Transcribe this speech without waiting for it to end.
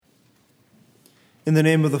In the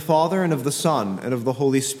name of the Father, and of the Son, and of the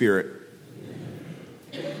Holy Spirit.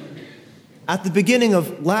 At the beginning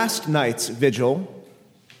of last night's vigil,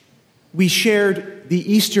 we shared the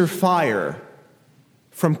Easter fire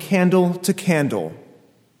from candle to candle.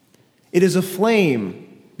 It is a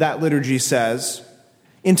flame, that liturgy says,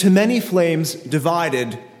 into many flames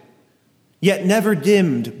divided, yet never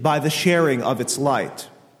dimmed by the sharing of its light.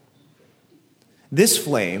 This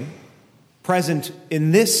flame, present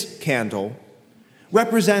in this candle,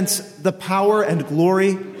 represents the power and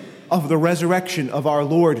glory of the resurrection of our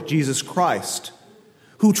Lord Jesus Christ,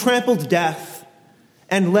 who trampled death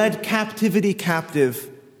and led captivity captive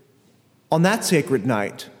on that sacred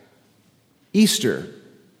night, Easter,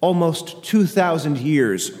 almost 2,000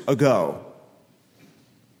 years ago.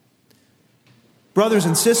 Brothers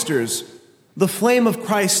and sisters, the flame of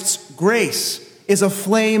Christ's grace is a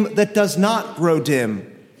flame that does not grow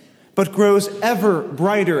dim, but grows ever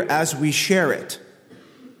brighter as we share it.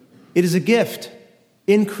 It is a gift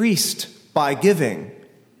increased by giving,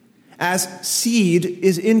 as seed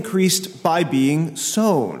is increased by being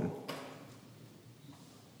sown.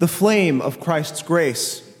 The flame of Christ's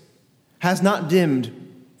grace has not dimmed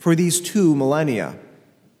for these 2 millennia.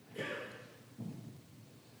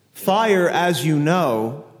 Fire, as you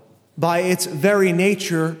know, by its very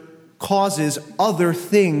nature causes other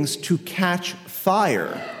things to catch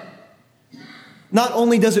fire. Not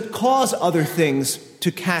only does it cause other things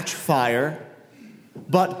to catch fire,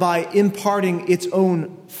 but by imparting its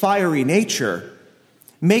own fiery nature,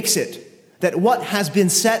 makes it that what has been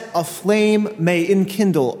set aflame may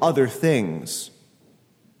enkindle other things.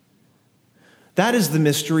 That is the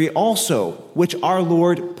mystery also which our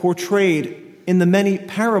Lord portrayed in the many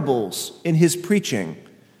parables in his preaching,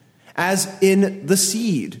 as in the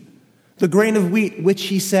seed, the grain of wheat which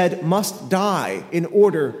he said must die in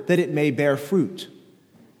order that it may bear fruit.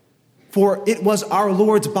 For it was our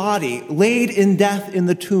Lord's body, laid in death in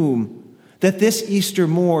the tomb, that this Easter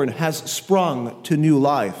morn has sprung to new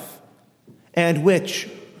life, and which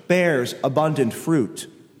bears abundant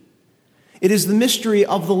fruit. It is the mystery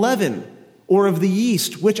of the leaven, or of the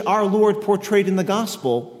yeast, which our Lord portrayed in the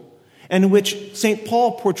gospel, and which St.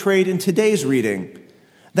 Paul portrayed in today's reading,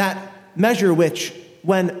 that measure which,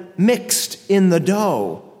 when mixed in the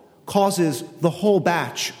dough, causes the whole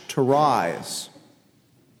batch to rise.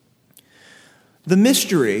 The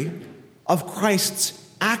mystery of Christ's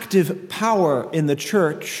active power in the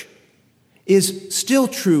church is still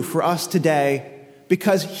true for us today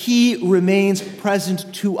because he remains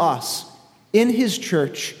present to us in his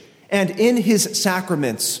church and in his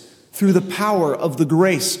sacraments through the power of the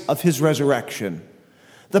grace of his resurrection.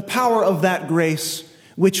 The power of that grace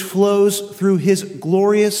which flows through his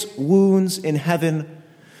glorious wounds in heaven,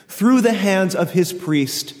 through the hands of his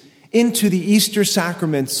priest, into the Easter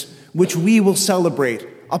sacraments which we will celebrate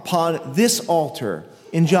upon this altar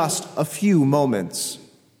in just a few moments.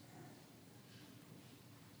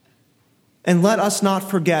 And let us not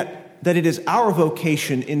forget that it is our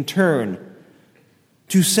vocation in turn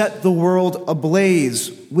to set the world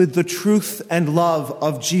ablaze with the truth and love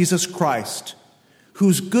of Jesus Christ,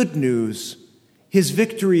 whose good news, his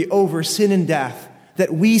victory over sin and death,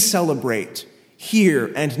 that we celebrate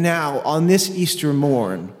here and now on this Easter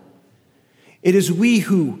morn. It is we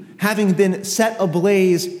who, having been set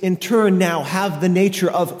ablaze, in turn now have the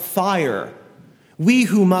nature of fire. We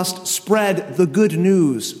who must spread the good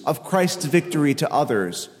news of Christ's victory to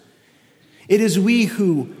others. It is we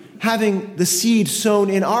who, having the seed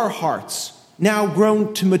sown in our hearts, now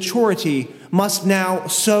grown to maturity, must now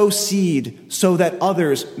sow seed so that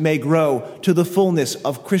others may grow to the fullness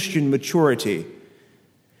of Christian maturity.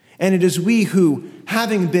 And it is we who,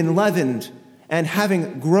 having been leavened and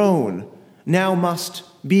having grown, now must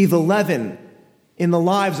be the leaven in the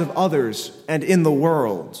lives of others and in the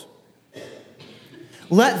world.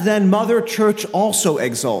 Let then Mother Church also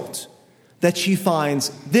exult that she finds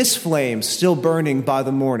this flame still burning by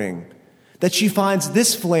the morning, that she finds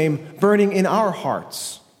this flame burning in our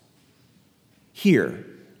hearts, here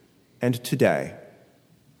and today.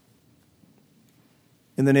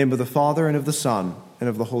 In the name of the Father, and of the Son, and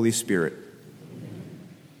of the Holy Spirit.